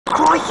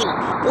Crikey!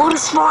 What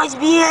is Smile's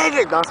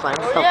behavior? That's fine.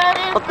 Oh,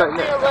 yeah, What the?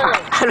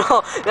 I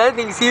know, that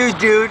thing's huge,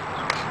 dude.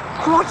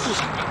 Crikey!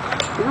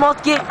 We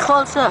must get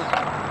closer.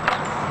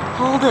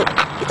 Hold it.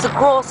 It's a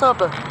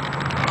grasshopper.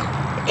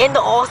 In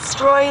the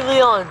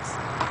Australians.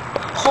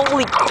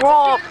 Holy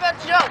crap!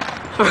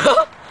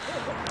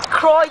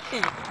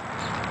 Crikey!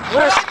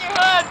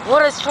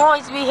 What is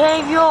Smile's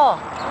behavior?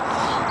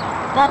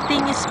 That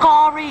thing is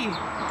scary.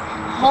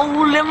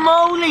 Holy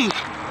moly!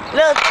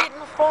 Let's get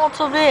in front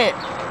of it.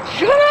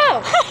 Shut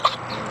up!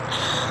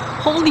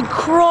 Holy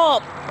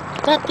crap!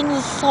 That thing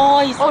is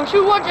size. Oh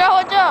shoot, watch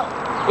out, watch out!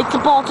 It's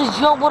about to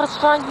jump. What a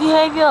strange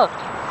behavior.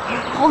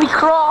 Holy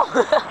crap!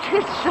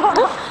 Shut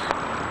up!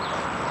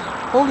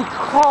 Holy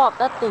crap,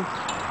 that thing.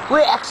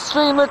 We're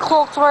extremely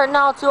close right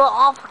now to an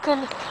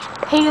African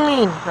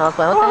alien. No, I was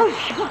like,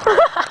 what the?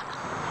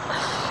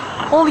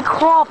 Holy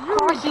crap,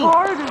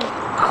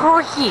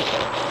 Crikey.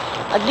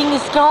 That thing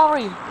is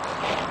scary.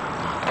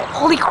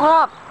 Holy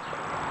crap.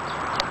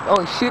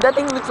 Oh shoot, that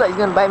thing looks like it's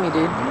gonna bite me,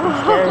 dude. I'm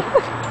scared.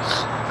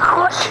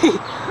 Crikey.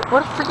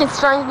 What a freaking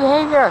strange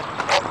behavior.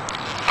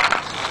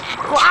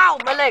 Wow,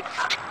 my leg.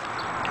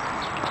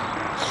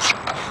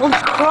 Holy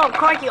crap,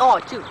 Crikey. Oh,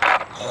 dude.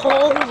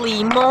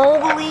 Holy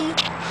moly.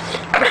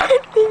 That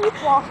thing is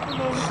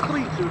fascinating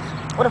creatures.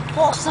 What a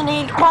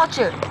fascinating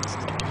creature.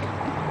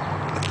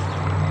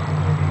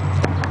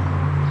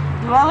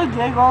 Do I look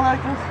gay going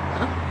like this?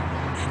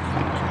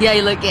 Yeah,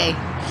 you look gay.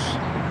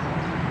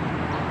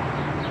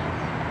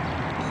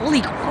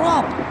 Holy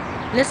crap!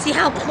 Let's see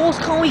how close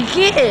can we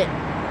get.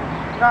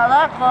 Not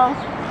that close.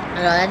 I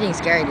know, that thing's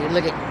scary, dude.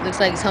 Look, it looks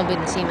like it's humping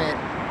the cement.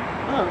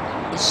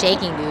 It's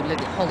shaking, dude. Look,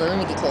 hold on, let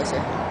me get closer.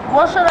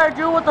 What should I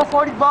do with the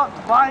 40 bucks?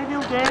 Buy a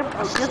new game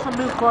or get some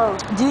new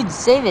clothes? Dude,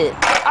 save it.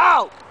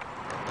 Ow!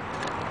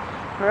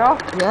 For real?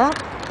 Yeah?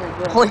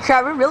 Okay, Holy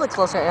crap, we're really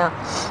close right now.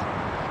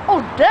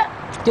 oh, that.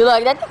 Dude,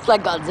 like that thing's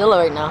like Godzilla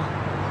right now.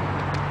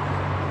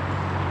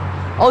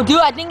 Oh, dude,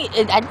 I think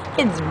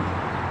it's.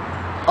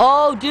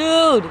 Oh,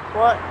 dude.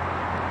 What?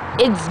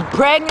 It's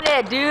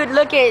pregnant, dude.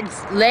 Look,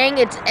 it's laying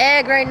its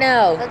egg right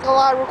now. That's a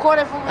lot of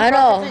recording for me. I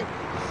know.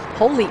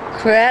 Holy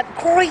crap.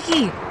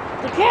 Crikey.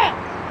 The cat.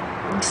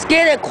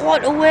 Scare that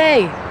cat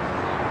away.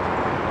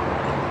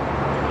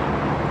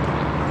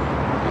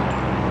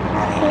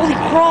 Holy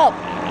crap.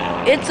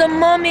 It's a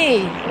mummy.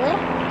 Huh?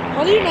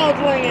 How do you know it's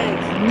laying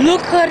eggs?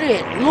 Look at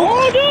it. Look.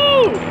 Oh,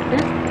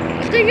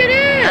 dude. Stick it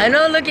in. I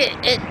know, look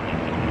at it.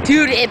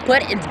 Dude, it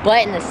put its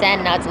butt in the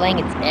sand, now it's laying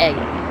its egg.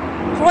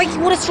 Crikey,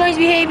 what a strange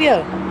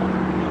behavior.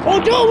 Oh,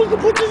 dude, we can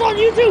put this on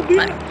YouTube.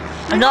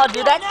 No,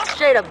 dude, that's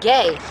straight up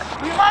gay.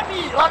 We might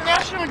be on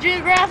National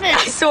Geographic.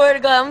 I swear to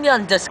God, I'm gonna be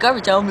on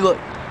Discovery Channel and be like,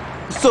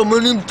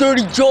 someone named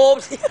 30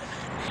 jobs.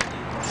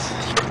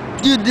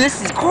 Dude,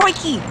 this is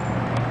crikey.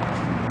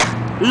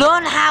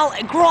 Learn how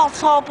a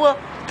grasshopper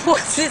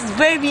puts his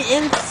baby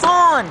in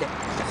sand.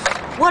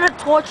 What a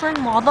torturing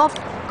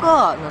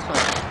motherfucker. That's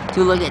funny.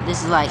 Dude, look at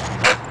this is like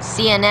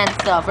CNN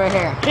stuff right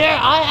here. Here,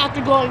 I have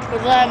to go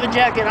because I have a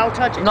jacket. I'll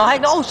touch it. No, hey,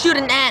 no, shoot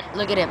an ant.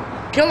 Look at him.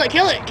 Kill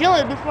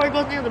it before it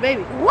goes near the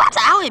baby. What?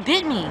 Ow, it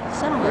bit me.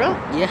 Son of a... Real?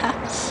 Yeah.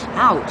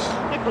 Ouch.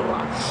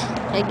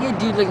 Hey, good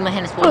dude, look at my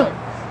hand is swollen.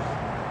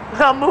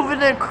 I'm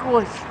moving in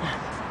quick.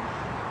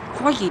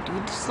 Crikey,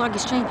 dude, this is like a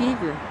strange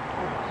behavior.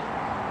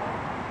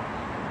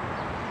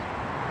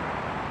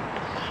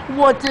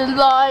 What's it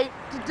like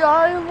to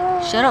die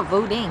alone? Shut up,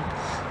 voting.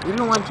 You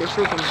don't want your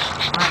freaking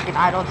American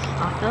Idol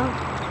stuff.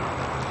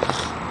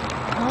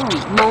 Holy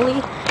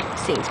moly.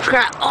 Seems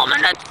crap. Oh, my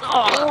nuts.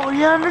 Oh,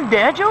 yeah, and the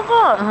dad joke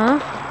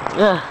on.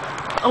 Yeah.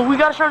 Oh, we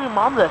gotta show your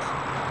mom this.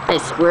 Hey,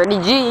 Squirty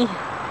G.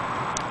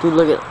 Dude,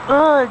 look at.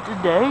 It's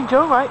a dang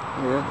joke, right?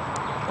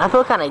 Yeah. I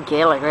feel kind of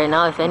gay, like right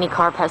now. If any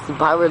car passes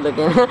by, we're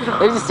looking. They're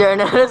just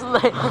staring at us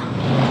like.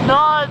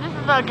 No, this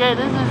is not gay.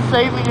 This is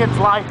saving its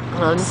life.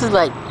 No, this is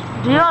like.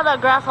 Do you know that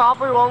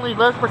grasshopper only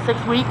lives for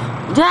 6 weeks?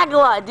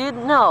 Dracula, dude,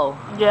 no.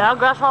 Yeah,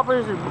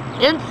 grasshoppers are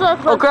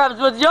insects. Oh crap, it's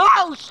with yo,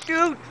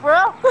 shoot,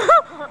 bro.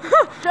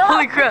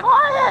 Holy crap.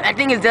 Quiet. That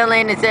thing is dead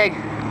laying its egg.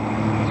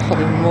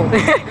 Holy moly.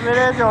 If it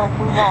is, you'll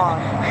move on.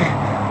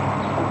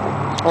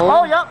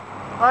 Oh, yep.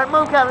 Alright,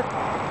 move, Kevin.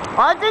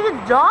 I think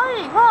it's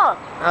dying, huh?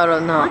 I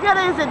don't know. Look at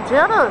his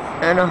antennas.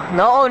 I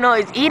know. No,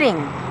 it's eating.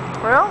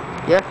 For real?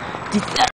 Yeah.